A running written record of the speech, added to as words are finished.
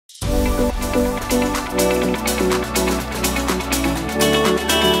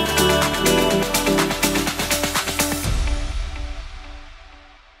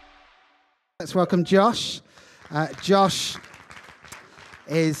Let's welcome Josh. Josh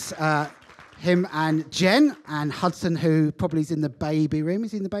is him and Jen and Hudson, who probably is in the baby room.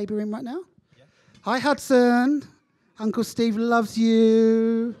 Is he in the baby room right now? Yeah. Hi, Hudson. Uncle Steve loves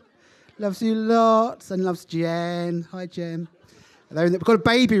you. Loves you lots and loves Jen. Hi, Jen. We've got a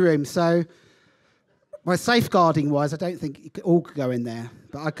baby room, so my safeguarding-wise, I don't think you all could go in there.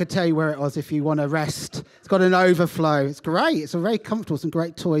 But I could tell you where it was if you want to rest. It's got an overflow. It's great. It's very comfortable. Some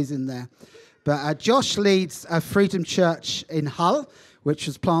great toys in there. But Josh leads a Freedom Church in Hull, which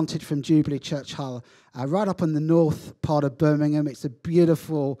was planted from Jubilee Church Hull, right up in the north part of Birmingham. It's a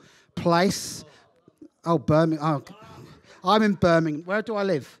beautiful place. Oh, Birmingham. Oh, I'm in Birmingham. Where do I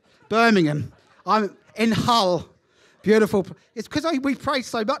live? Birmingham. I'm in Hull. Beautiful. It's because we prayed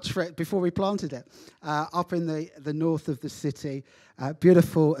so much for it before we planted it. Up in the north of the city.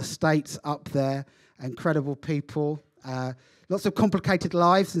 Beautiful estates up there. Incredible people. Lots of complicated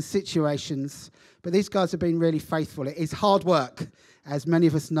lives and situations. But these guys have been really faithful. It is hard work. As many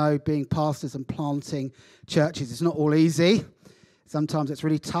of us know, being pastors and planting churches, it's not all easy. Sometimes it's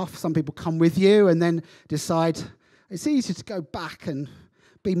really tough. Some people come with you and then decide it's easier to go back and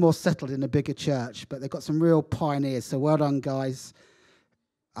be more settled in a bigger church, but they've got some real pioneers, so well done, guys.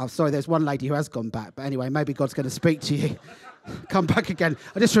 Oh, sorry, there's one lady who has gone back, but anyway, maybe God's going to speak to you. Come back again.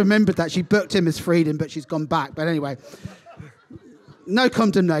 I just remembered that she booked him as Freedom, but she's gone back. But anyway, no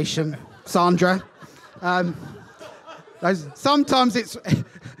condemnation, Sandra. Sometimes it's...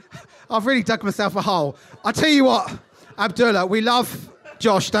 I've really dug myself a hole. I tell you what, Abdullah, we love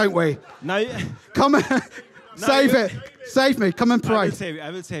Josh, don't we? No. Come on, save it. Save me. Come and pray.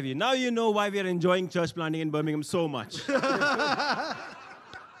 I will save you. Now you know why we are enjoying church planting in Birmingham so much. I'm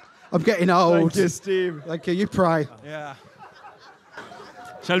getting old. Thank you, Steve. Thank you. You pray. Yeah.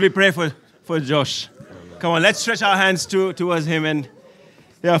 Shall we pray for Josh? Come on, let's stretch our hands towards him. And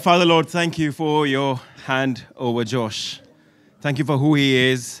yeah, Father Lord, thank you for your hand over Josh. Thank you for who he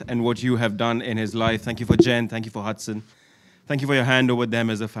is and what you have done in his life. Thank you for Jen. Thank you for Hudson. Thank you for your hand over them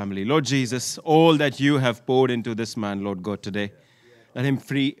as a family. Lord Jesus, all that you have poured into this man, Lord God, today, let him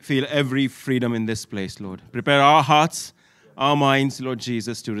feel every freedom in this place, Lord. Prepare our hearts, our minds, Lord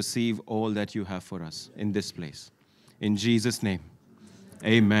Jesus, to receive all that you have for us in this place. In Jesus' name,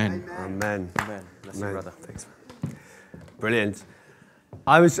 amen. Amen. Amen. Bless you, brother. Thanks. Brilliant.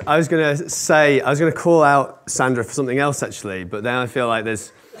 I was going to call out Sandra for something else, actually, but then I feel like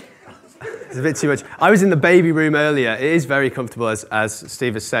there's a bit too much. I was in the baby room earlier. It is very comfortable, as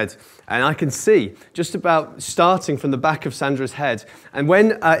Steve has said. And I can see just about starting from the back of Sandra's head. And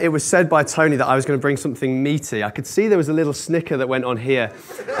when it was said by Tony that I was going to bring something meaty, I could see there was a little snicker that went on here.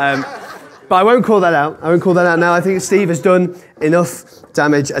 But I won't call that out. I won't call that out now. I think Steve has done enough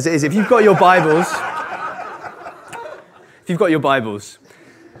damage as it is. If you've got your Bibles,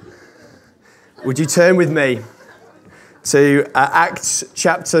 would you turn with me to Acts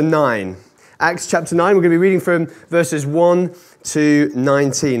chapter 9. Acts chapter 9, we're going to be reading from verses 1 to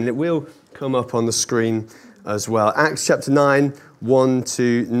 19. And it will come up on the screen as well. Acts chapter 9, 1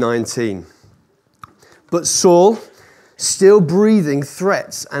 to 19. But Saul, still breathing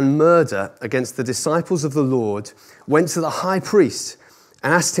threats and murder against the disciples of the Lord, went to the high priest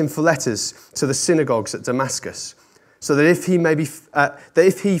and asked him for letters to the synagogues at Damascus, so that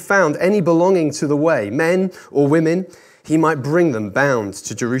if he found any belonging to the way, men or women, he might bring them bound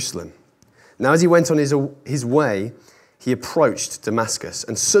to Jerusalem. Now as he went on his way, he approached Damascus,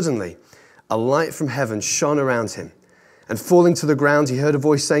 and suddenly a light from heaven shone around him. And falling to the ground, he heard a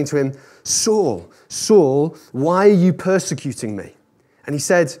voice saying to him, "Saul, Saul, why are you persecuting me?" And he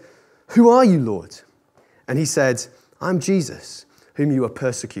said, "Who are you, Lord?" And he said, "I'm Jesus, whom you are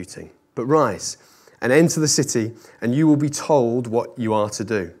persecuting. But rise and enter the city, and you will be told what you are to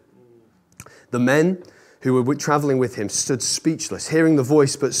do." The men who were traveling with him stood speechless, hearing the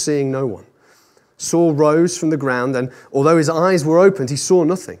voice but seeing no one. Saul rose from the ground, and although his eyes were opened, he saw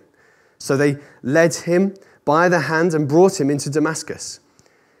nothing. So they led him by the hand and brought him into Damascus.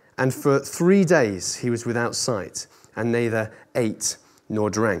 And for 3 days he was without sight, and neither ate nor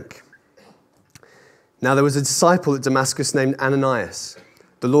drank. Now there was a disciple at Damascus named Ananias.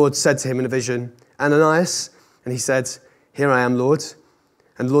 The Lord said to him in a vision, "Ananias?" And he said, "Here I am, Lord."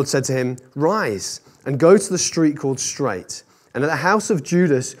 And the Lord said to him, "Rise and go to the street called Straight, and at the house of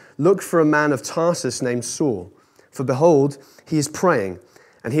Judas look for a man of Tarsus named Saul. For behold, he is praying,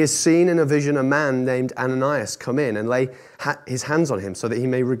 and he has seen in a vision a man named Ananias come in and lay his hands on him so that he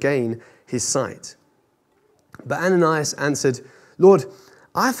may regain his sight." But Ananias answered, "Lord,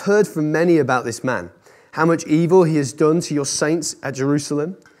 I've heard from many about this man, how much evil he has done to your saints at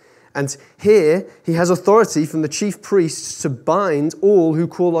Jerusalem. And here he has authority from the chief priests to bind all who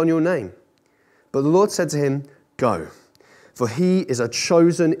call on your name." But the Lord said to him, "Go, for he is a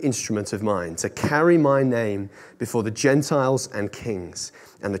chosen instrument of mine to carry my name before the Gentiles and kings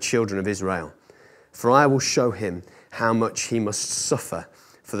and the children of Israel. For I will show him how much he must suffer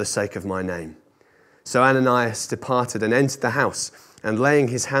for the sake of my name." So Ananias departed and entered the house, and laying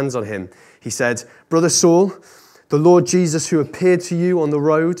his hands on him, he said, "Brother Saul, the Lord Jesus, who appeared to you on the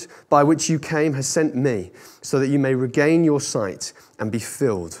road by which you came, has sent me, so that you may regain your sight and be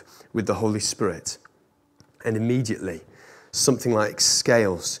filled with the Holy Spirit." And immediately something like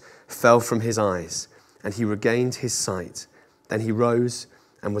scales fell from his eyes, and he regained his sight. Then he rose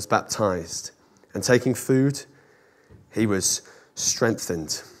and was baptized. And taking food, he was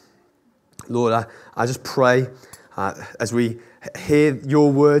strengthened. Lord, I just pray as we hear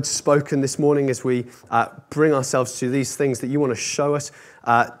your words spoken this morning, as we bring ourselves to these things that you want to show us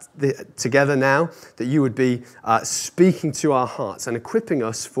together now, that you would be speaking to our hearts and equipping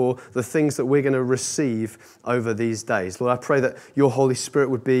us for the things that we're going to receive over these days. Lord, I pray that your Holy Spirit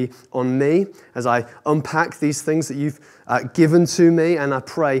would be on me as I unpack these things that you've given to me, and I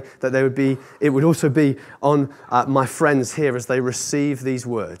pray that it would also be on my friends here as they receive these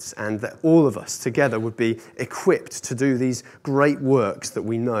words, and that all of us together would be equipped to do these great works that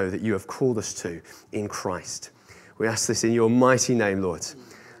we know that you have called us to in Christ. We ask this in your mighty name, Lord.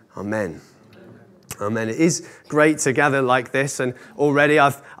 Amen. Amen. It is great to gather like this, and already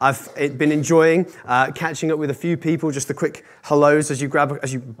I've been enjoying catching up with a few people. Just the quick hellos as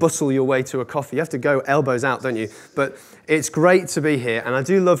you bustle your way to a coffee. You have to go elbows out, don't you? But it's great to be here, and I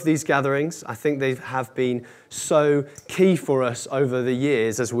do love these gatherings. I think they have been so key for us over the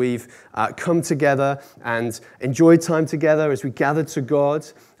years as we've come together and enjoyed time together, as we gathered to God,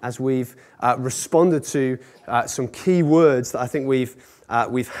 as we've responded to some key words that I think we've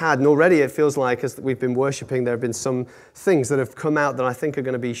had. And already it feels like as we've been worshiping, there have been some things that have come out that I think are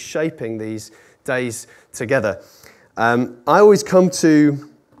going to be shaping these days together. I always come to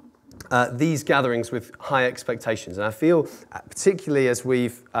these gatherings with high expectations. And I feel, particularly as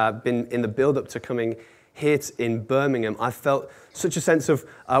we've been in the build-up to coming here in Birmingham, I felt such a sense of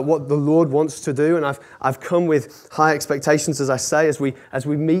what the Lord wants to do, and I've come with high expectations, as I say, as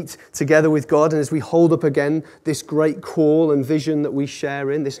we meet together with God, and as we hold up again this great call and vision that we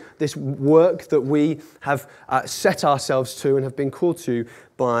share in, this work that we have set ourselves to and have been called to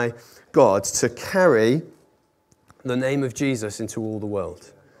by God, to carry the name of Jesus into all the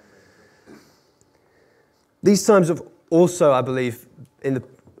world. These times have also, I believe,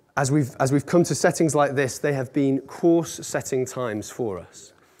 as we've come to settings like this, they have been course-setting times for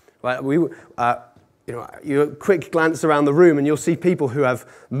us. Right? You quick glance around the room and you'll see people who have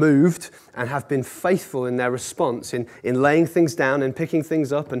moved and have been faithful in their response in laying things down and picking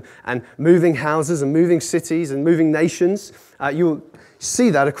things up and moving houses and moving cities and moving nations. You'll see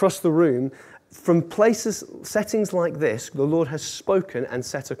that across the room. From settings like this, the Lord has spoken and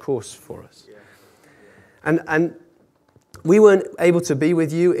set a course for us. And we weren't able to be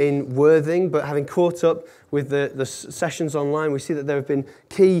with you in Worthing, but having caught up with the sessions online, we see that there have been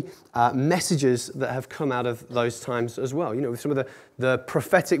key messages that have come out of those times as well. You know, with some of the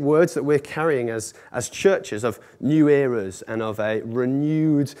prophetic words that we're carrying as churches of new eras and of a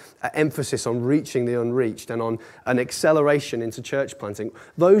renewed emphasis on reaching the unreached and on an acceleration into church planting.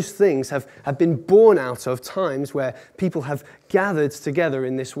 Those things have been born out of times where people have gathered together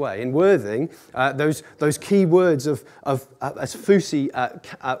in this way. In Worthing, those key words of as Fusi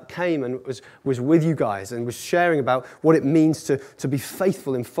came and was with you guys and was sharing about what it means to be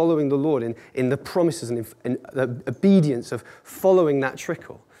faithful in following the Lord in the promises and in the obedience of following that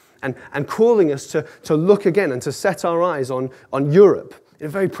trickle, and calling us to look again and to set our eyes on Europe in a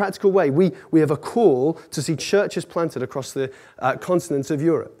very practical way. We have a call to see churches planted across the continent of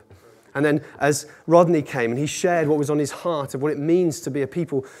Europe. And then as Rodney came and he shared what was on his heart of what it means to be a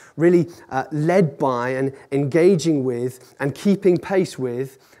people really led by and engaging with and keeping pace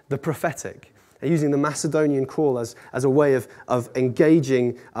with the prophetic, using the Macedonian call as a way of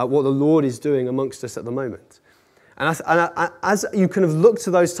engaging what the Lord is doing amongst us at the moment. And as you kind of look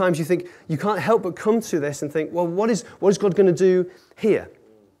to those times, you think, you can't help but come to this and think, well, what is God going to do here?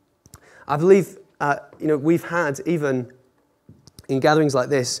 I believe, we've had, even in gatherings like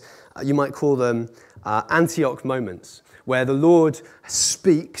this, you might call them Antioch moments, where the Lord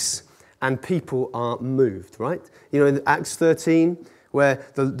speaks and people are moved, right? You know, in Acts 13, where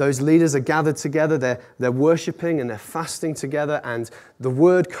those leaders are gathered together, they're worshipping and they're fasting together, and the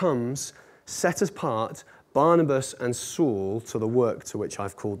word comes, set apart Barnabas and Saul to the work to which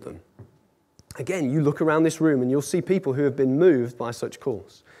I've called them. Again, you look around this room and you'll see people who have been moved by such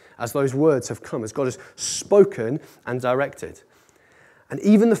calls, as those words have come, as God has spoken and directed. And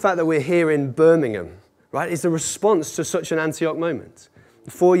even the fact that we're here in Birmingham, right, is a response to such an Antioch moment.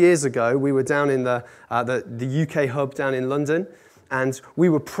 4 years ago, we were down in the UK hub down in London, and we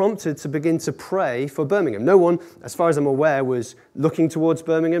were prompted to begin to pray for Birmingham. No one, as far as I'm aware, was looking towards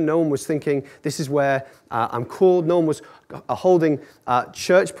Birmingham. No one was thinking, this is where I'm called. No one was holding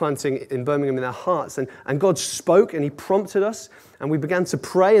church planting in Birmingham in their hearts. And God spoke, and he prompted us, and we began to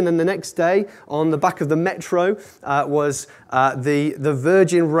pray. And then the next day, on the back of the metro, was the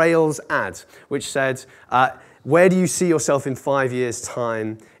Virgin Rails ad, which said, where do you see yourself in 5 years'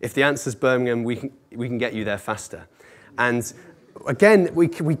 time? If the answer's Birmingham, we can get you there faster. And again,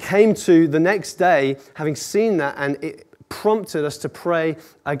 we came to the next day having seen that, and it prompted us to pray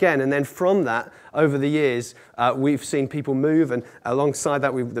again. And then from that, over the years, we've seen people move, and alongside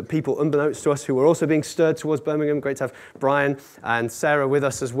that, the people unbeknownst to us who were also being stirred towards Birmingham. Great to have Brian and Sarah with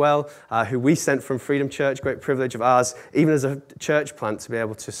us as well, who we sent from Freedom Church. Great privilege of ours, even as a church plant, to be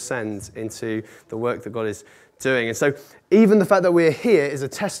able to send into the work that God is doing. And so even the fact that we're here is a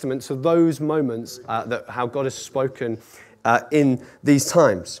testament to those moments, that how God has spoken in these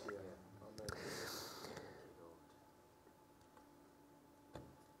times.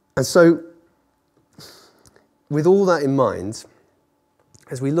 And so, with all that in mind,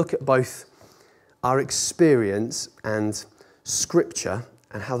 as we look at both our experience and Scripture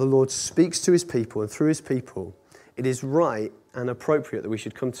and how the Lord speaks to his people and through his people, it is right and appropriate that we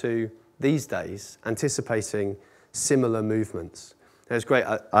should come to these days anticipating similar movements. It was great.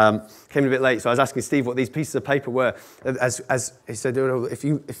 I came a bit late, so I was asking Steve what these pieces of paper were. As he said,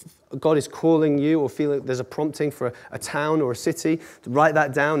 if God is calling you or feel like there's a prompting for a town or a city, to write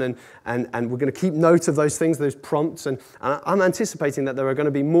that down, and we're going to keep note of those things, those prompts. And I'm anticipating that there are going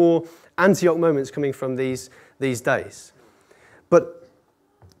to be more Antioch moments coming from these days. But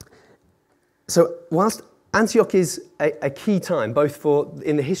so whilst Antioch is a key time, both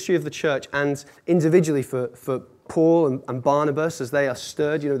in the history of the church and individually for Paul and Barnabas, as they are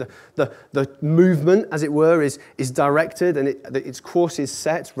stirred, the movement, as it were, is directed, and its course is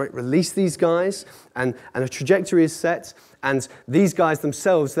set. Release these guys, and a trajectory is set, and these guys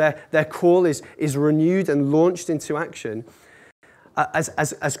themselves, their call is renewed and launched into action.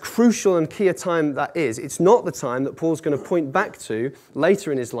 As crucial and key a time that is, it's not the time that Paul's going to point back to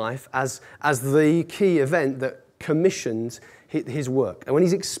later in his life as the key event that commissioned his work. And when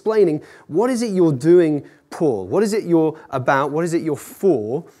he's explaining, what is it you're doing, Paul? What is it you're about? What is it you're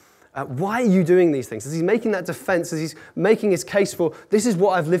for? Why are you doing these things? As he's making that defense, as he's making his case for, this is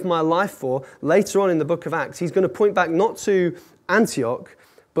what I've lived my life for, later on in the book of Acts, he's going to point back not to Antioch,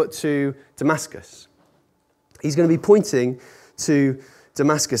 but to Damascus. He's going to be pointing to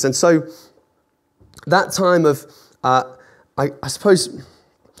Damascus. And so that time of, I suppose,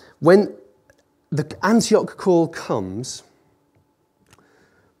 when the Antioch call comes,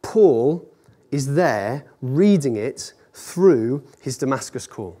 Paul is there reading it through his Damascus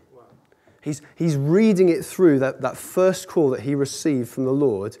call. Wow. He's reading it through that first call that he received from the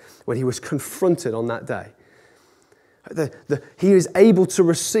Lord when he was confronted on that day. He is able to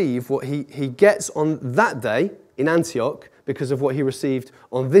receive what he gets on that day in Antioch because of what he received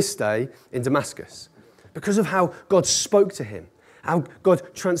on this day in Damascus. Because of how God spoke to him, how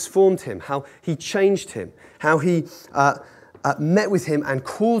God transformed him, how he changed him, how he met with him and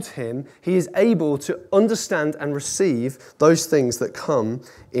called him, he is able to understand and receive those things that come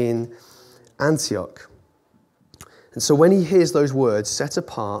in Antioch. And so when he hears those words, set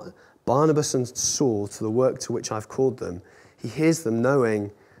apart Barnabas and Saul to the work to which I've called them, he hears them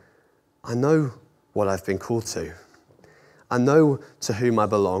knowing, I know what I've been called to. I know to whom I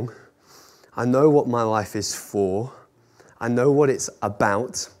belong. I know what my life is for. I know what it's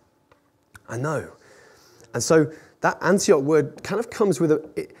about. I know. And so that Antioch word kind of comes with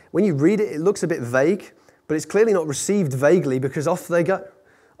when you read it, it looks a bit vague, but it's clearly not received vaguely, because off they go.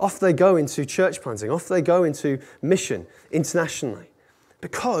 Off they go into church planting. Off they go into mission internationally.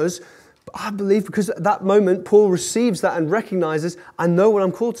 Because, I believe, because at that moment, Paul receives that and recognizes, I know what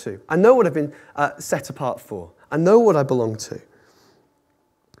I'm called to. I know what I've been set apart for. I know what I belong to.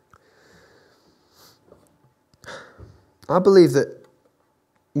 I believe that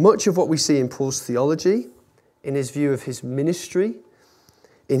much of what we see in Paul's theology, in his view of his ministry,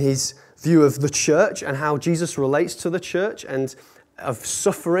 in his view of the church and how Jesus relates to the church and of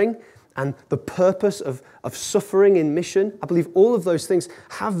suffering and the purpose of suffering in mission, I believe all of those things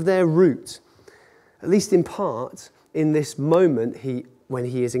have their root, at least in part, in this moment when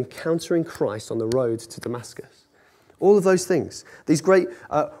he is encountering Christ on the road to Damascus. All of those things. These great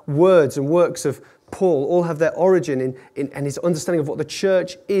words and works of Paul all have their origin in his understanding of what the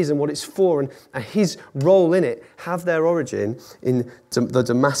church is and what it's for, and his role in it have their origin in the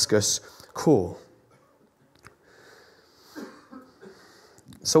Damascus call.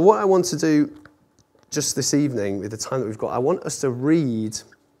 So what I want to do just this evening, with the time that we've got, I want us to read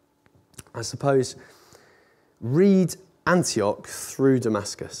Antioch through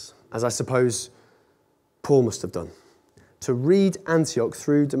Damascus, as I suppose Paul must have done. To read Antioch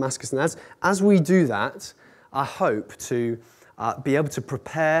through Damascus. And as we do that, I hope to be able to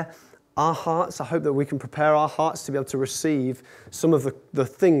prepare our hearts. I hope that we can prepare our hearts to be able to receive some of the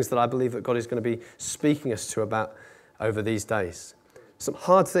things that I believe that God is going to be speaking us to about over these days. Some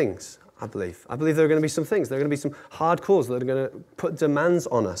hard things, I believe. I believe there are going to be some things. There are going to be some hard calls that are going to put demands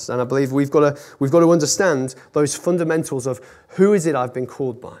on us. And I believe we've got to understand those fundamentals of who is it I've been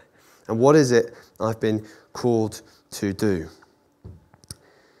called by and what is it I've been called to do.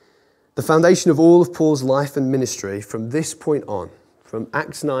 The foundation of all of Paul's life and ministry from this point on, from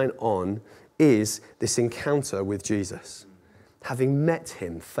Acts 9 on, is this encounter with Jesus. Having met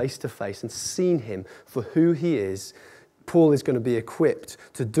him face to face and seen him for who he is, Paul is going to be equipped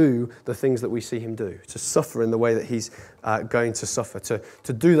to do the things that we see him do, to suffer in the way that he's going to suffer,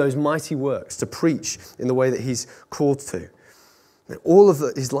 to do those mighty works, to preach in the way that he's called to. And all of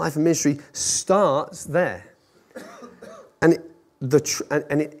his life and ministry starts there. And in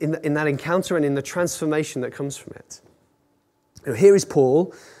that encounter and in the transformation that comes from it. Here is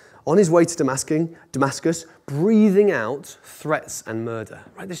Paul on his way to Damascus, breathing out threats and murder.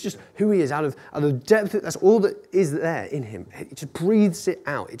 Right? That's just who he is out of the depth. That's all that is there in him. He just breathes it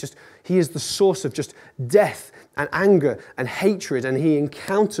out. He is the source of just death and anger and hatred. And he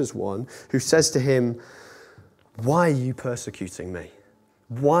encounters one who says to him, "Why are you persecuting me?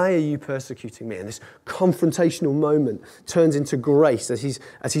 Why are you persecuting me?" And this confrontational moment turns into grace as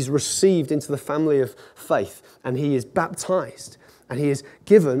he's received into the family of faith, and he is baptized, and he is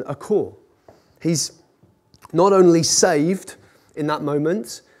given a call. He's not only saved in that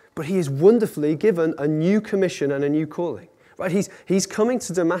moment, but he is wonderfully given a new commission and a new calling. Right? He's coming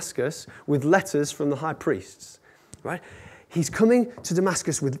to Damascus with letters from the high priests. Right? He's coming to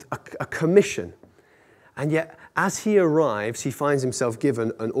Damascus with a commission. And yet, as he arrives, he finds himself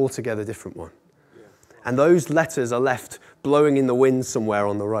given an altogether different one. And those letters are left blowing in the wind somewhere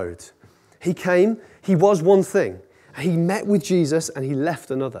on the road. He came, he was one thing. He met with Jesus and he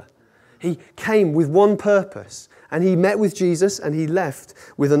left another. He came with one purpose and he met with Jesus and he left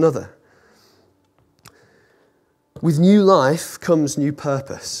with another. With new life comes new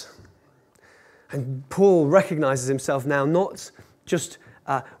purpose. And Paul recognizes himself now not just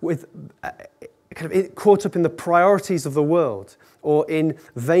caught up in the priorities of the world or in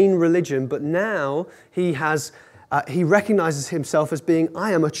vain religion, but now he recognizes himself as being,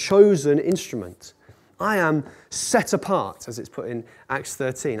 I am a chosen instrument. I am set apart, as it's put in Acts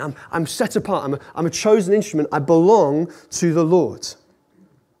 13. I'm set apart. I'm a chosen instrument. I belong to the Lord.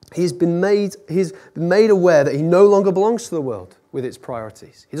 He's been made aware that he no longer belongs to the world with its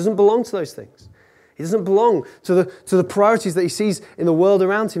priorities. He doesn't belong to those things. He doesn't belong to the priorities that he sees in the world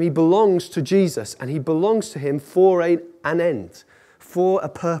around him. He belongs to Jesus, and he belongs to him for an end, for a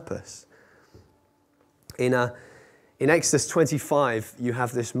purpose. In Exodus 25, you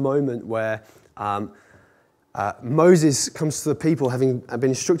have this moment where Moses comes to the people, having been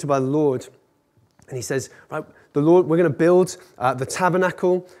instructed by the Lord, and he says, "Right, the Lord, we're going to build the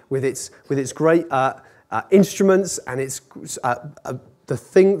tabernacle with its great instruments and its the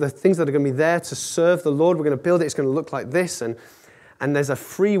things that are going to be there to serve the Lord. We're going to build it. It's going to look like this, and there's a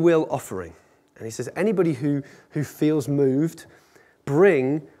free will offering." And he says, "Anybody who feels moved,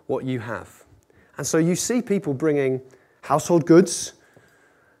 bring what you have." And so you see people bringing household goods,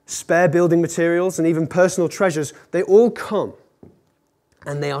 spare building materials, and even personal treasures. They all come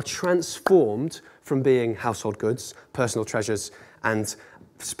and they are transformed from being household goods, personal treasures, and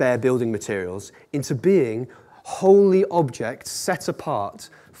spare building materials into being holy objects set apart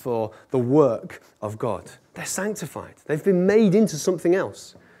for the work of God. They're sanctified. They've been made into something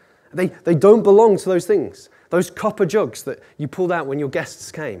else. They don't belong to those things. Those copper jugs that you pulled out when your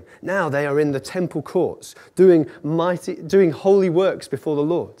guests came, now they are in the temple courts doing holy works before the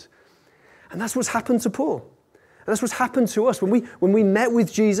Lord. And that's what's happened to Paul. And that's what's happened to us. When we met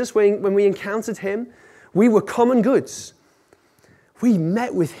with Jesus, when we encountered him, we were common goods. We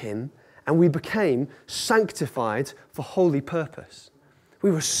met with him and we became sanctified for holy purpose.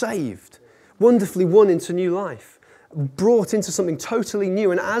 We were saved, wonderfully won into new life, brought into something totally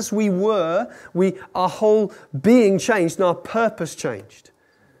new. And as we were, our whole being changed and our purpose changed.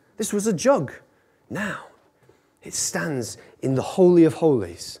 This was a jug. Now, It stands in the Holy of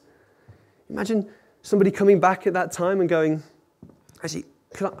Holies. Imagine somebody coming back at that time and going, actually,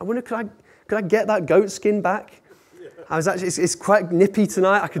 could I get that goat skin back? It's quite nippy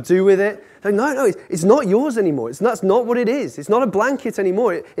tonight. I could do with it. Like, no, it's not yours anymore. That's not what it is. It's not a blanket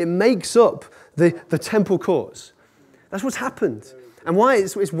anymore. It makes up the temple courts. That's what's happened. And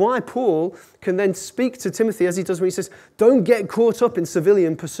it's why Paul can then speak to Timothy as he does when he says, don't get caught up in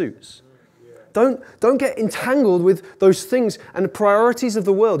civilian pursuits. Don't get entangled with those things and the priorities of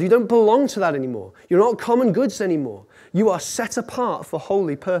the world. You don't belong to that anymore. You're not common goods anymore. You are set apart for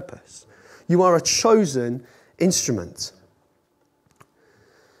holy purpose. You are a chosen instrument.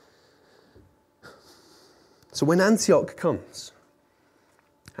 So when Antioch comes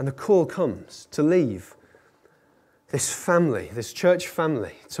and the call comes to leave this family, this church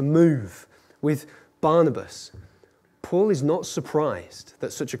family, to move with Barnabas, Paul is not surprised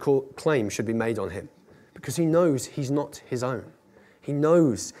that such a claim should be made on him because he knows he's not his own. He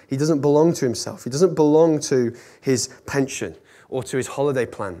knows he doesn't belong to himself. He doesn't belong to his pension or to his holiday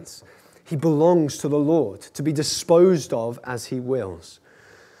plans. He belongs to the Lord to be disposed of as he wills.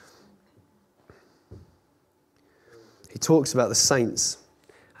 He talks about the saints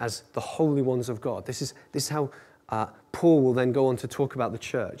as the holy ones of God. This is how Paul will then go on to talk about the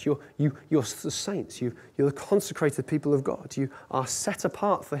church. You're the saints. You're the consecrated people of God. You are set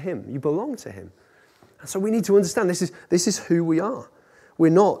apart for him. You belong to him. And so we need to understand this is who we are.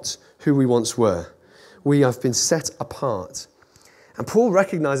 We're not who we once were. We have been set apart. And Paul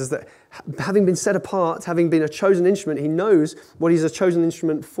recognizes that having been set apart, having been a chosen instrument, he knows what he's a chosen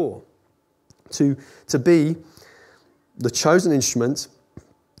instrument for. To be the chosen instrument,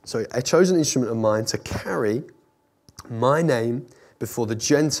 a chosen instrument of mine to carry my name before the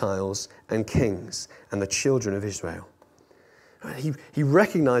Gentiles and kings and the children of Israel. He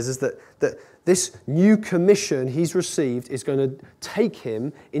recognizes that this new commission he's received is going to take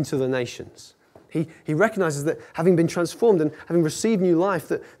him into the nations. He recognizes that having been transformed and having received new life,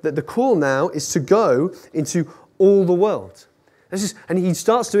 that the call now is to go into all the world. And he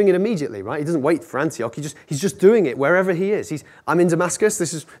starts doing it immediately, right? He doesn't wait for Antioch. He's just doing it wherever he is. I'm in Damascus.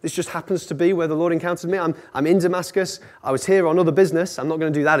 This just happens to be where the Lord encountered me. I'm in Damascus. I was here on other business. I'm not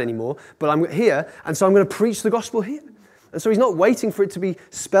going to do that anymore. But I'm here, and so I'm going to preach the gospel here. And so he's not waiting for it to be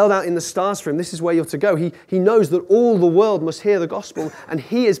spelled out in the stars for him. This is where you're to go. He knows that all the world must hear the gospel, and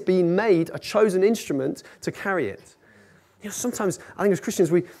he has been made a chosen instrument to carry it. Sometimes I think as Christians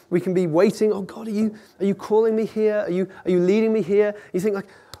we can be waiting. Oh God, are you calling me here? Are you leading me here? You think like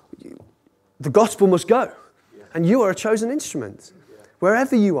the gospel must go, and you are a chosen instrument.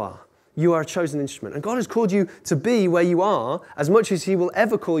 Wherever you are a chosen instrument, and God has called you to be where you are as much as He will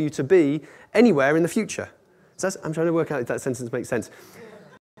ever call you to be anywhere in the future. So I'm trying to work out if that sentence makes sense.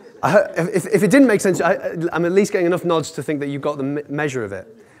 If it didn't make sense, I'm at least getting enough nods to think that you've got the measure of it.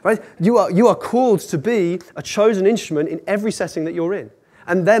 Right? You are called to be a chosen instrument in every setting that you're in.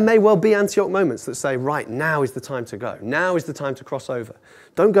 And there may well be Antioch moments that say, right, now is the time to go. Now is the time to cross over.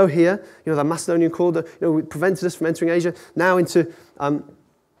 Don't go here. The Macedonian call that prevented us from entering Asia. Now into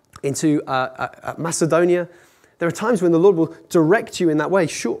Macedonia. There are times when the Lord will direct you in that way,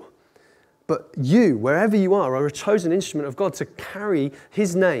 sure. But you, wherever you are a chosen instrument of God to carry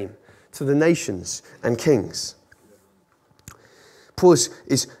His name to the nations and kings. Paul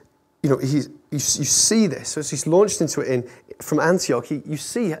you see this as he's launched into it from Antioch. You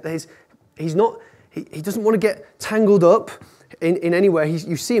see he doesn't want to get tangled up in anywhere.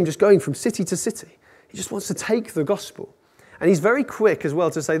 You see him just going from city to city. He just wants to take the gospel, and he's very quick as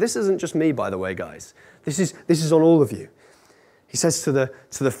well to say, "This isn't just me, by the way, guys. This is on all of you." He says to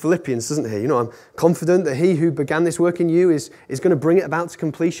the Philippians, doesn't he? I'm confident that he who began this work in you is going to bring it about to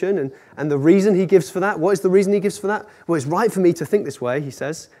completion. And the reason he gives for that, what is the reason he gives for that? Well, it's right for me to think this way, he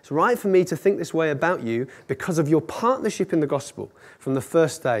says. It's right for me to think this way about you because of your partnership in the gospel from the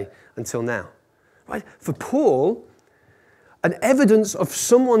first day until now. Right? For Paul, an evidence of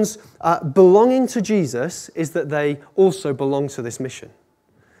someone's belonging to Jesus is that they also belong to this mission.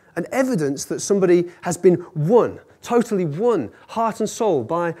 An evidence that somebody has been totally won, heart and soul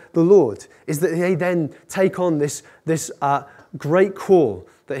by the Lord, is that they then take on this great call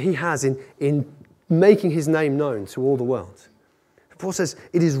that he has in making his name known to all the world. Paul says,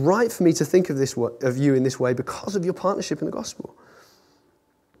 it is right for me to think of you in this way because of your partnership in the gospel.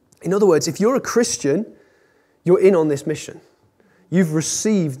 In other words, if you're a Christian, you're in on this mission. You've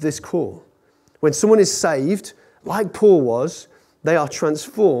received this call. When someone is saved, like Paul was, they are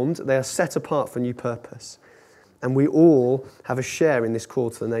transformed, they are set apart for new purpose. And we all have a share in this call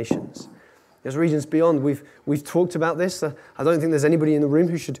to the nations. As Regions Beyond, we've talked about this. I don't think there's anybody in the room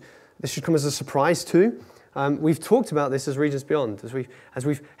this should come as a surprise to. we've talked about this as Regions Beyond, as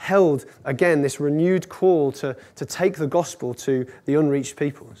we've held, again, this renewed call to take the gospel to the unreached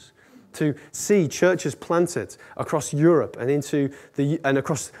peoples, to see churches planted across Europe and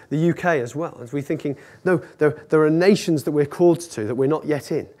across the UK as well. As we're thinking, no, there are nations that we're called to that we're not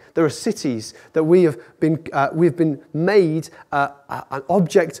yet in. There are cities that we've been made an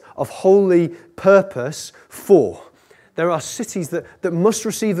object of holy purpose for. There are cities that must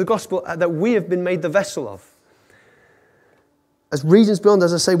receive the gospel that we have been made the vessel of. As Regions Beyond,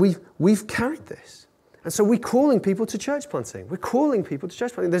 as I say, we've carried this. And so we're calling people to church planting. We're calling people to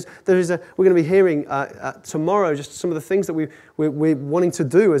church planting. We're going to be hearing tomorrow just some of the things that we're wanting to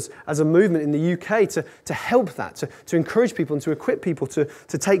do as a movement in the UK to help that, to encourage people and to equip people to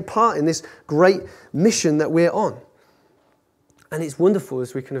take part in this great mission that we're on. And it's wonderful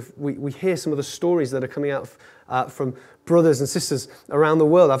as we hear some of the stories that are coming out from brothers and sisters around the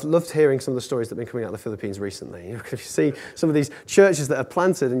world. I've loved hearing some of the stories that have been coming out of the Philippines recently. You know, if you see some of these churches that are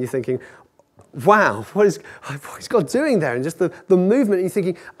planted and you're thinking, wow, what is God doing there? And just the movement, and you're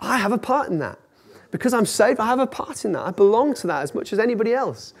thinking, I have a part in that. Because I'm saved, I have a part in that. I belong to that as much as anybody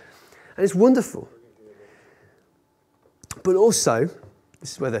else. And it's wonderful. But also,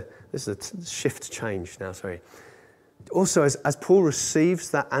 this is a shift change now, sorry. Also, as Paul receives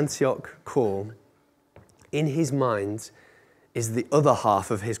that Antioch call, in his mind is the other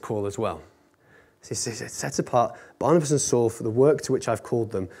half of his call as well. He says, set apart Barnabas and Saul for the work to which I've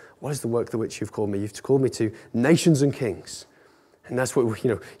called them. What is the work to which you've called me? You've called me to nations and kings. And that's what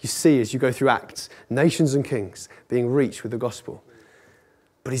you see as you go through Acts, nations and kings being reached with the gospel.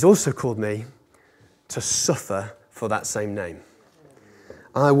 But he's also called me to suffer for that same name.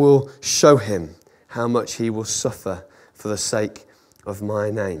 I will show him how much he will suffer for the sake of my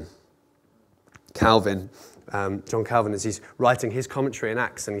name. Calvin, John Calvin, as he's writing his commentary in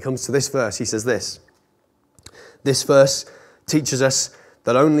Acts, and he comes to this verse, he says this. This verse teaches us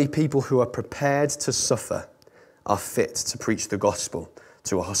that only people who are prepared to suffer are fit to preach the gospel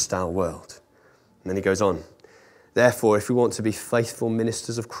to a hostile world. And then he goes on. Therefore, if we want to be faithful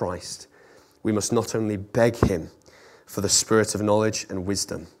ministers of Christ, we must not only beg him for the spirit of knowledge and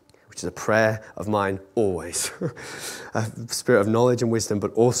wisdom, which is a prayer of mine always, a spirit of knowledge and wisdom,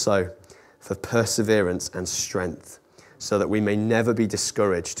 but also for perseverance and strength, so that we may never be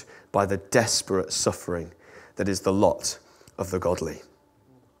discouraged by the desperate suffering that is the lot of the godly.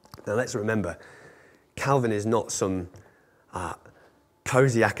 Now let's remember, Calvin is not some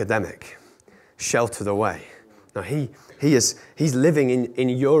cozy academic sheltered away. No, he's living in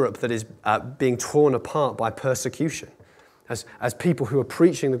Europe that is being torn apart by persecution, as people who are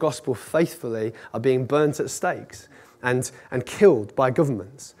preaching the gospel faithfully are being burnt at stakes and killed by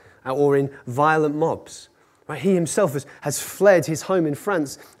governments or in violent mobs. Right? He himself has fled his home in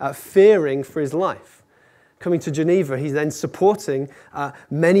France, fearing for his life. Coming to Geneva, he's then supporting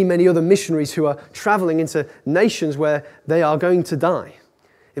many, many other missionaries who are traveling into nations where they are going to die.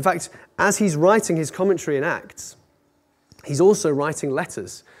 In fact, as he's writing his commentary in Acts, he's also writing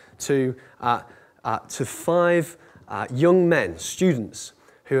letters to 5 young men, students,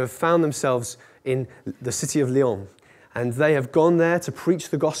 who have found themselves in the city of Lyon. And they have gone there to preach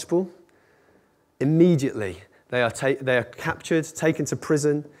the gospel. Immediately, they are captured, taken to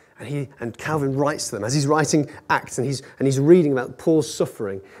prison, and Calvin writes to them as he's writing Acts, and he's reading about Paul's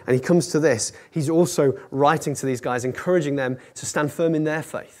suffering. And he comes to this. He's also writing to these guys, encouraging them to stand firm in their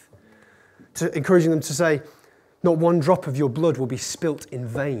faith, encouraging them to say, not one drop of your blood will be spilt in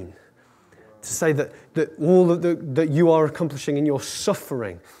vain. To say that all that you are accomplishing in your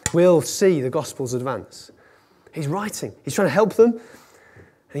suffering will see the gospel's advance. He's writing. He's trying to help them, and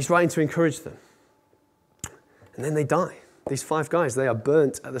he's writing to encourage them. And then they die. These 5 guys, they are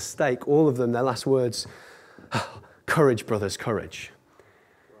burnt at the stake. All of them, their last words, courage, brothers, courage.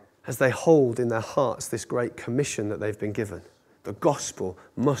 As they hold in their hearts this great commission that they've been given. The gospel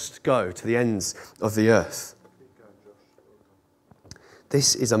must go to the ends of the earth.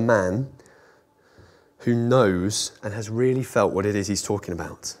 This is a man who knows and has really felt what it is he's talking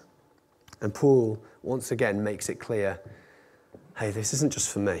about. And Paul once again makes it clear, hey, this isn't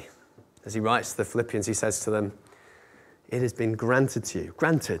just for me. As he writes to the Philippians, he says to them, it has been granted to you,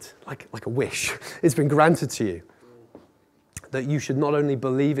 granted, like a wish, it's been granted to you, that you should not only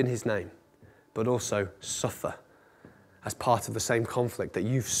believe in his name, but also suffer as part of the same conflict that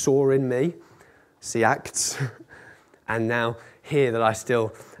you saw in me, see Acts, and now here that I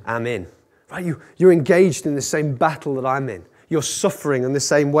still am in. Right? You're engaged in the same battle that I'm in. You're suffering in the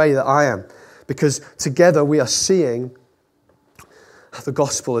same way that I am. Because together we are seeing the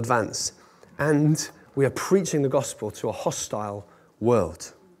gospel advance. And we are preaching the gospel to a hostile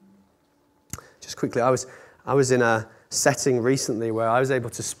world. Just quickly, I I was in a setting recently where I was able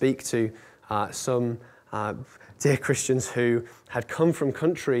to speak to some dear Christians who had come from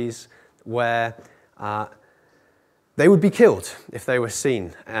countries where they would be killed if they were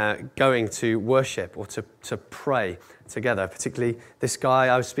seen going to worship or to pray together. Particularly this guy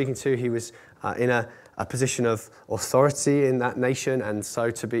I was speaking to, he was in a position of authority in that nation, and so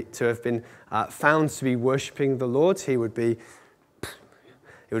to have been found to be worshipping the Lord, it would be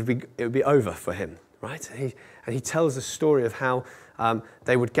over for him, right? And he tells a story of how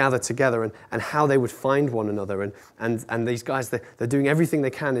they would gather together and how they would find one another. And these guys, they're doing everything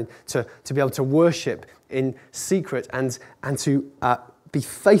they can to be able to worship in secret and to be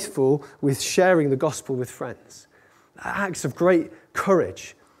faithful with sharing the gospel with friends. Acts of great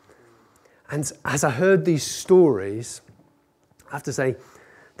courage. And as I heard these stories, I have to say,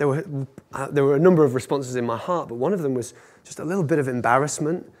 there were a number of responses in my heart, but one of them was just a little bit of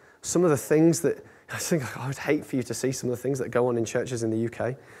embarrassment. Some of the things that I think I would hate for you to see some of the things that go on in churches in the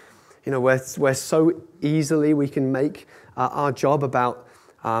UK, where so easily we can make our job about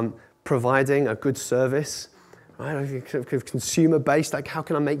providing a good service, right? Consumer-based, like how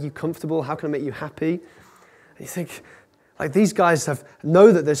can I make you comfortable? How can I make you happy? And you think, like these guys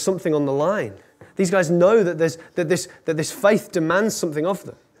know that there's something on the line. These guys know that this faith demands something of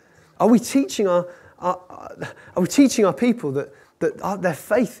them. Are we teaching our people that their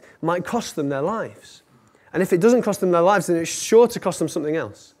faith might cost them their lives? And if it doesn't cost them their lives, then it's sure to cost them something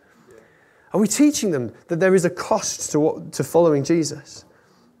else. Are we teaching them that there is a cost to following Jesus?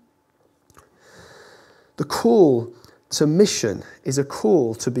 The call to mission is a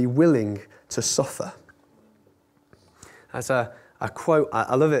call to be willing to suffer. As a quote,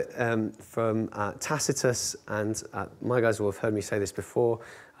 I love it from Tacitus, and my guys will have heard me say this before.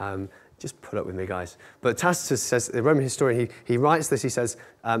 Just put up with me, guys. But Tacitus says, the Roman historian, he writes this, he says,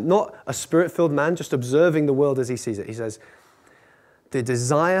 not a spirit-filled man, just observing the world as he sees it. He says, the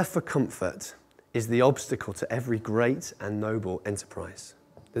desire for comfort is the obstacle to every great and noble enterprise.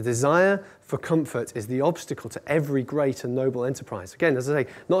 The desire for comfort is the obstacle to every great and noble enterprise. Again, as I say,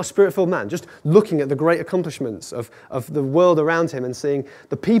 not a spirit-filled man, just looking at the great accomplishments of the world around him and seeing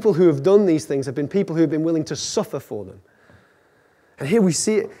the people who have done these things have been people who have been willing to suffer for them. And here we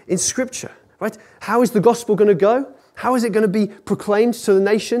see it in Scripture, right? How is the gospel going to go? How is it going to be proclaimed to the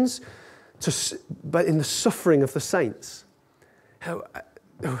nations? But in the suffering of the saints.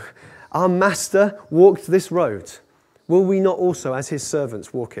 Our Master walked this road. Will we not also, as his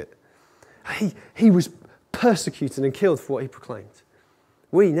servants, walk it? He was persecuted and killed for what he proclaimed.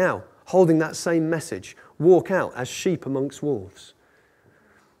 We now, holding that same message, walk out as sheep amongst wolves.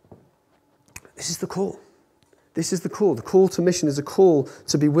 This is the call. This is the call. The call to mission is a call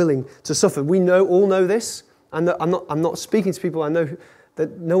to be willing to suffer. We all know this. And I'm not speaking to people. I know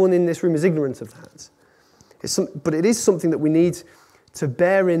that no one in this room is ignorant of that. But it is something that we need to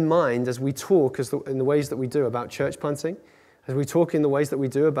bear in mind as we talk in the ways that we do about church planting, as we talk in the ways that we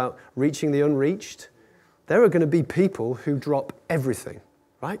do about reaching the unreached. There are going to be people who drop everything,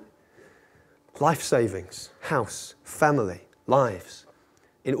 right? Life savings, house, family, lives,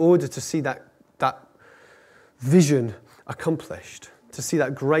 in order to see that vision accomplished, to see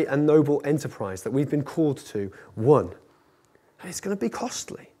that great and noble enterprise that we've been called to won. It's going to be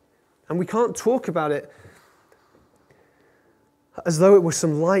costly. And we can't talk about it as though it was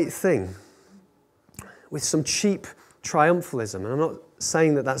some light thing with some cheap triumphalism. And I'm not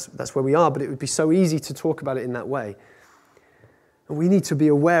saying that that's where we are, but it would be so easy to talk about it in that way. And we need to be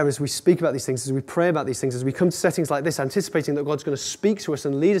aware as we speak about these things, as we pray about these things, as we come to settings like this, anticipating that God's going to speak to us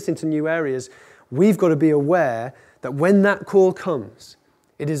and lead us into new areas. We've got to be aware that when that call comes,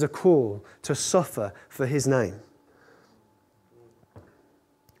 it is a call to suffer for his name.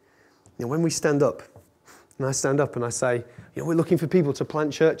 When we stand up, and I stand up and I say, we're looking for people to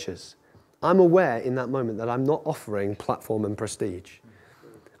plant churches, I'm aware in that moment that I'm not offering platform and prestige.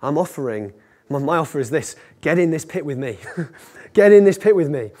 I'm offering, my offer is this: get in this pit with me. Get in this pit with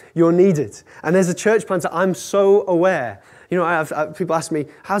me. You're needed. And as a church planter, I'm so aware. I have people ask me,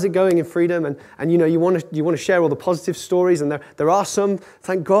 how's it going in Freedom? And you want to share all the positive stories, and there are some,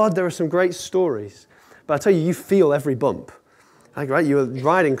 thank God, there are some great stories. But I tell you, you feel every bump. Like, right, you were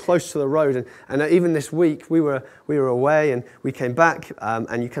riding close to the road, and even this week we were away, and we came back,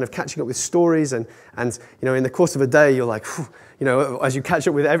 and you kind of catching up with stories, and in the course of a day you're like, as you catch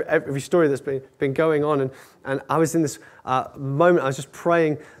up with every story that's been going on, and I was in this moment, I was just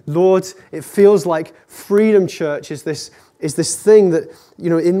praying, Lord, it feels like Freedom Church is this thing that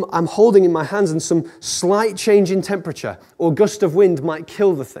I'm holding in my hands, and some slight change in temperature or gust of wind might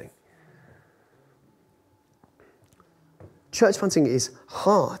kill the thing. Church planting is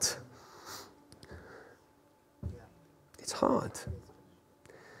hard. It's hard.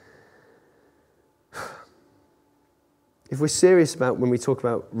 If we're serious about when we talk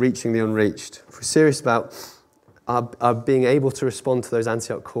about reaching the unreached, if we're serious about our being able to respond to those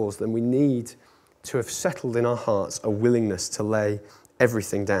Antioch calls, then we need to have settled in our hearts a willingness to lay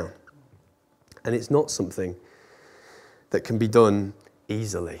everything down. And it's not something that can be done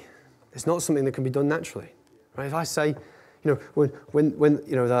easily. It's not something that can be done naturally. Right? If I say, when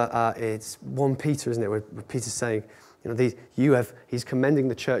it's 1 Peter, isn't it, where Peter's saying, he's commending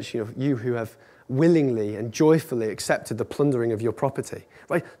the church, you who have willingly and joyfully accepted the plundering of your property.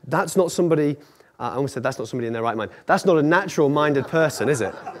 Right? That's not somebody, I almost said that's not somebody in their right mind. That's not a natural-minded person, is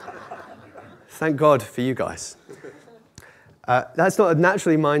it? Thank God for you guys. That's not a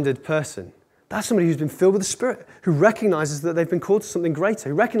naturally minded person. That's somebody who's been filled with the Spirit, who recognizes that they've been called to something greater,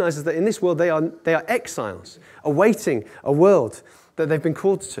 who recognizes that in this world they are exiles, awaiting a world that they've been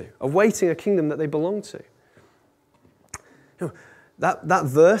called to, awaiting a kingdom that they belong to. That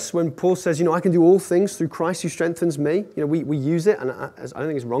verse when Paul says, I can do all things through Christ who strengthens me, we use it, and I don't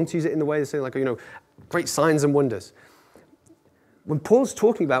think it's wrong to use it in the way they say, great signs and wonders. When Paul's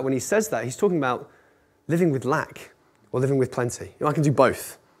talking about, when he says that, he's talking about living with lack or living with plenty. I can do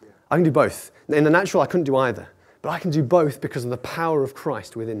both. I can do both. In the natural, I couldn't do either. But I can do both because of the power of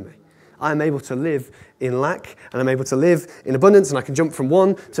Christ within me. I am able to live in lack, and I'm able to live in abundance, and I can jump from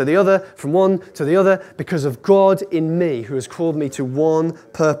one to the other, from one to the other, because of God in me, who has called me to one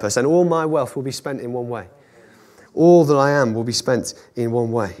purpose, and all my wealth will be spent in one way. All that I am will be spent in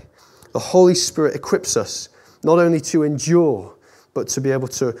one way. The Holy Spirit equips us not only to endure, but to be able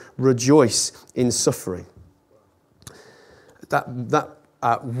to rejoice in suffering.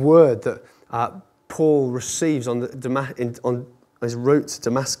 That word that Paul receives on his road to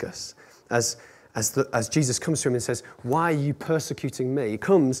Damascus, as Jesus comes to him and says, "Why are you persecuting me?" It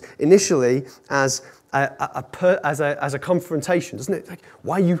comes initially as a confrontation, doesn't it? Like,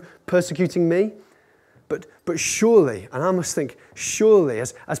 why are you persecuting me? But surely, and I must think, surely,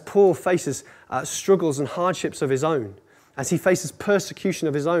 as Paul faces struggles and hardships of his own, as he faces persecution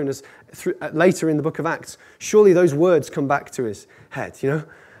of his own, later in the book of Acts, surely those words come back to his head,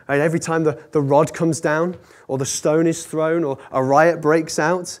 Right? Every time the rod comes down, or the stone is thrown, or a riot breaks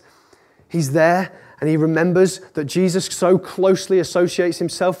out, he's there and he remembers that Jesus so closely associates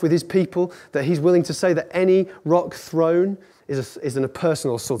himself with his people that he's willing to say that any rock thrown is a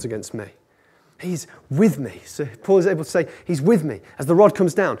personal assault against me. He's with me. So Paul is able to say, he's with me. As the rod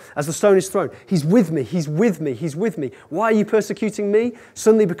comes down, as the stone is thrown, he's with me, he's with me, he's with me. Why are you persecuting me?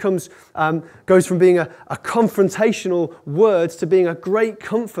 Suddenly goes from being a confrontational word to being a great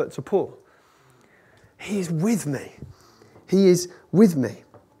comfort to Paul. He is with me. He is with me.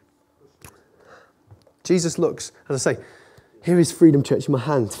 Jesus looks, as I say, here is Freedom Church in my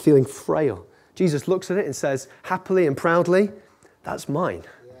hand, feeling frail. Jesus looks at it and says, happily and proudly, that's mine.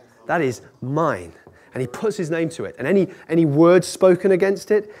 That is mine. And he puts his name to it. And any word spoken against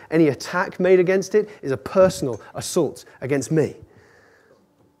it, any attack made against it, is a personal assault against me.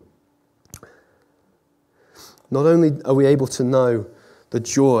 Not only are we able to know the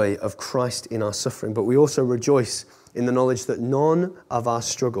joy of Christ in our suffering, but we also rejoice in the knowledge that none of our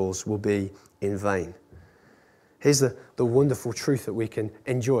struggles will be in vain. Here's the wonderful truth that we can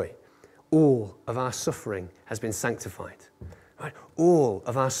enjoy. All of our suffering has been sanctified. Right? All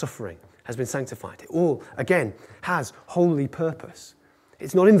of our suffering has been sanctified. It all, again, has holy purpose.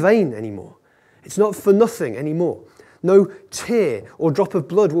 It's not in vain anymore. It's not for nothing anymore. No tear or drop of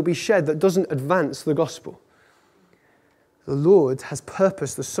blood will be shed that doesn't advance the gospel. The Lord has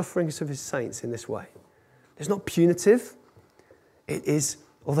purposed the sufferings of his saints in this way. It's not punitive. It is,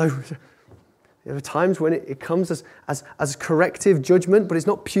 although there are times when it comes as corrective judgment, but it's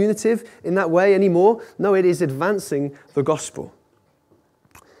not punitive in that way anymore. No, it is advancing the gospel.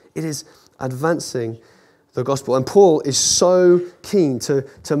 It is advancing the gospel. And Paul is so keen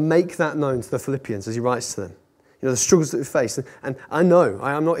to make that known to the Philippians as he writes to them. The struggles that we face. And I know,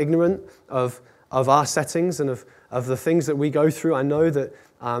 I am not ignorant of our settings and of the things that we go through. I know that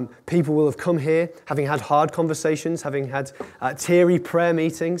people will have come here having had hard conversations, having had teary prayer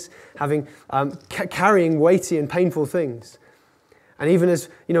meetings, having carrying weighty and painful things. And even as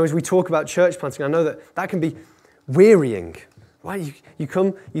we talk about church planting, I know that can be wearying. Right?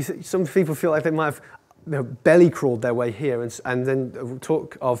 Some people feel like they might have belly crawled their way here, and then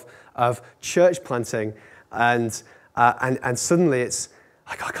talk of church planting, and suddenly it's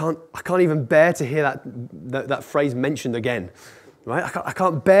like I can't even bear to hear that phrase mentioned again. Right? I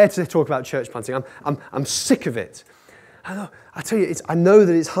can't bear to talk about church planting. I'm sick of it. I tell you, I know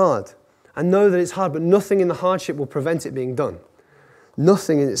that it's hard. I know that it's hard, but nothing in the hardship will prevent it being done.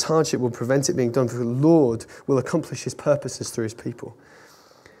 Nothing in its hardship will prevent it being done, for the Lord will accomplish his purposes through his people.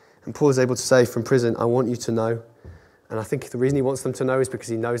 And Paul is able to say from prison, I want you to know, and I think the reason he wants them to know is because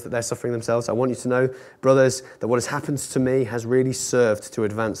he knows that they're suffering themselves. I want you to know, brothers, that what has happened to me has really served to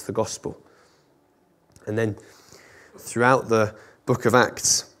advance the gospel. And then throughout the book of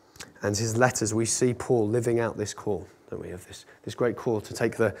Acts and his letters, we see Paul living out this call, don't we, of this great call to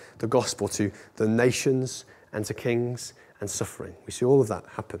take the gospel to the nations and to kings and suffering. We see all of that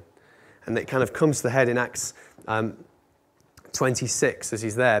happen. And it kind of comes to the head in Acts 26 as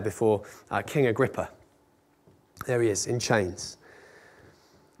he's there before King Agrippa. There he is, in chains.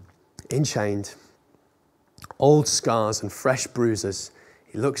 Enchained, old scars and fresh bruises.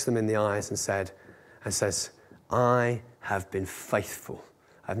 He looks them in the eyes and says, I have been faithful.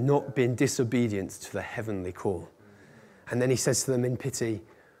 I've not been disobedient to the heavenly call. And then he says to them in pity,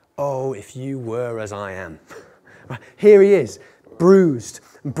 oh, if you were as I am. Here he is, bruised,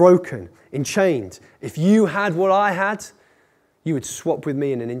 broken, enchained. If you had what I had, you would swap with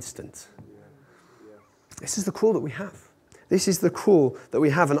me in an instant. This is the call that we have. This is the call that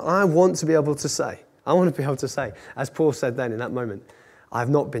we have. And I want to be able to say, as Paul said then in that moment, I have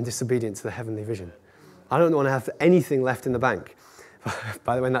not been disobedient to the heavenly vision. I don't want to have anything left in the bank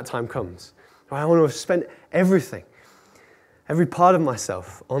by when that time comes. I want to have spent everything, every part of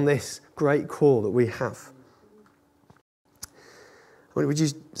myself on this great call that we have. Would you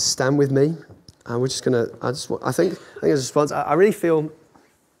stand with me? We're just going to, I think as a response, I really feel,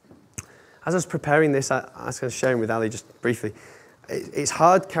 as I was preparing this, I was going to share with Ali just briefly. It's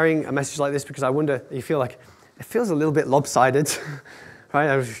hard carrying a message like this because I wonder, you feel like, it feels a little bit lopsided,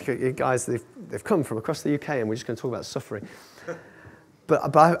 right? You guys, they've come from across the UK and we're just going to talk about suffering.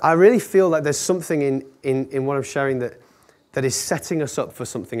 But I really feel like there's something in what I'm sharing that is setting us up for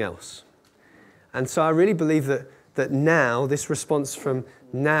something else. And so I really believe that now, this response from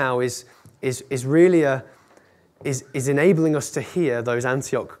now is really is enabling us to hear those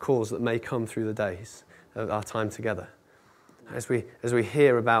Antioch calls that may come through the days of our time together. As we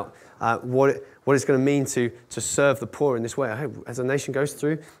hear about what it's going to mean to serve the poor in this way. I hope as a nation goes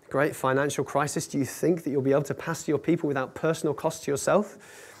through a great financial crisis, do you think that you'll be able to pass to your people without personal cost to yourself?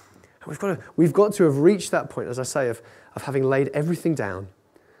 And we've got to have reached that point, as I say, of having laid everything down.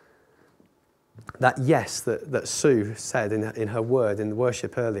 That yes that Sue said in her word in the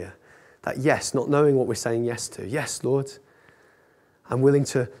worship earlier. That yes, not knowing what we're saying yes to. Yes, Lord, I'm willing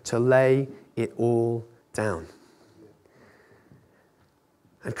to lay it all down.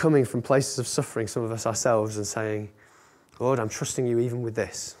 And coming from places of suffering, some of us ourselves, and saying, Lord, I'm trusting you even with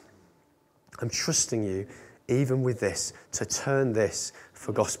this. I'm trusting you even with this to turn this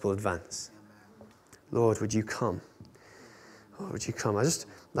for gospel advance. Lord, would you come? Lord, would you come? Let's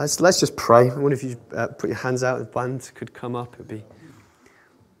just pray. I wonder if you put your hands out, the band could come up. It'd be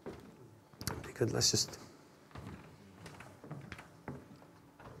good. Let's just...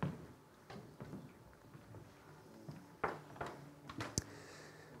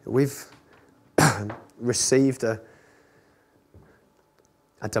 We've received a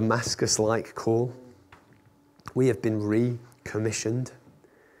Damascus-like call. We have been recommissioned.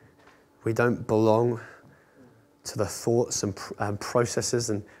 We don't belong to the thoughts and processes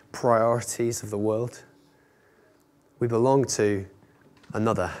and priorities of the world. We belong to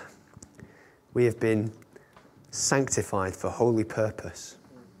another. We have been sanctified for holy purpose.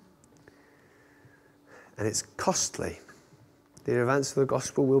 And it's costly. The advance of the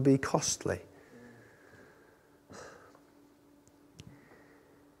gospel will be costly.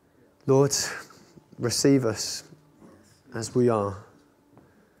 Lord, receive us as we are.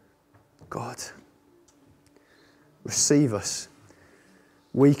 God, receive us,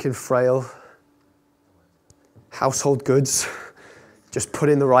 weak and frail, household goods, just put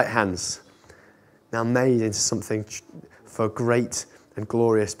in the right hands, now made into something for great and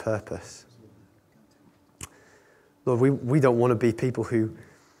glorious purpose. Lord, we don't want to be people who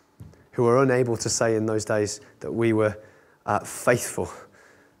are unable to say in those days that we were faithful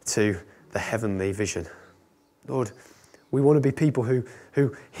to the heavenly vision. Lord, we want to be people who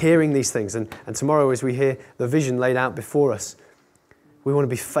hearing these things, and tomorrow as we hear the vision laid out before us, we want to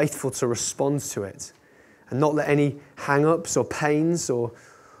be faithful to respond to it and not let any hang-ups or pains or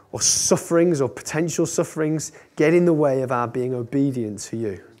sufferings or potential sufferings get in the way of our being obedient to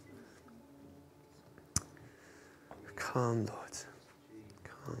you. Come, Lord.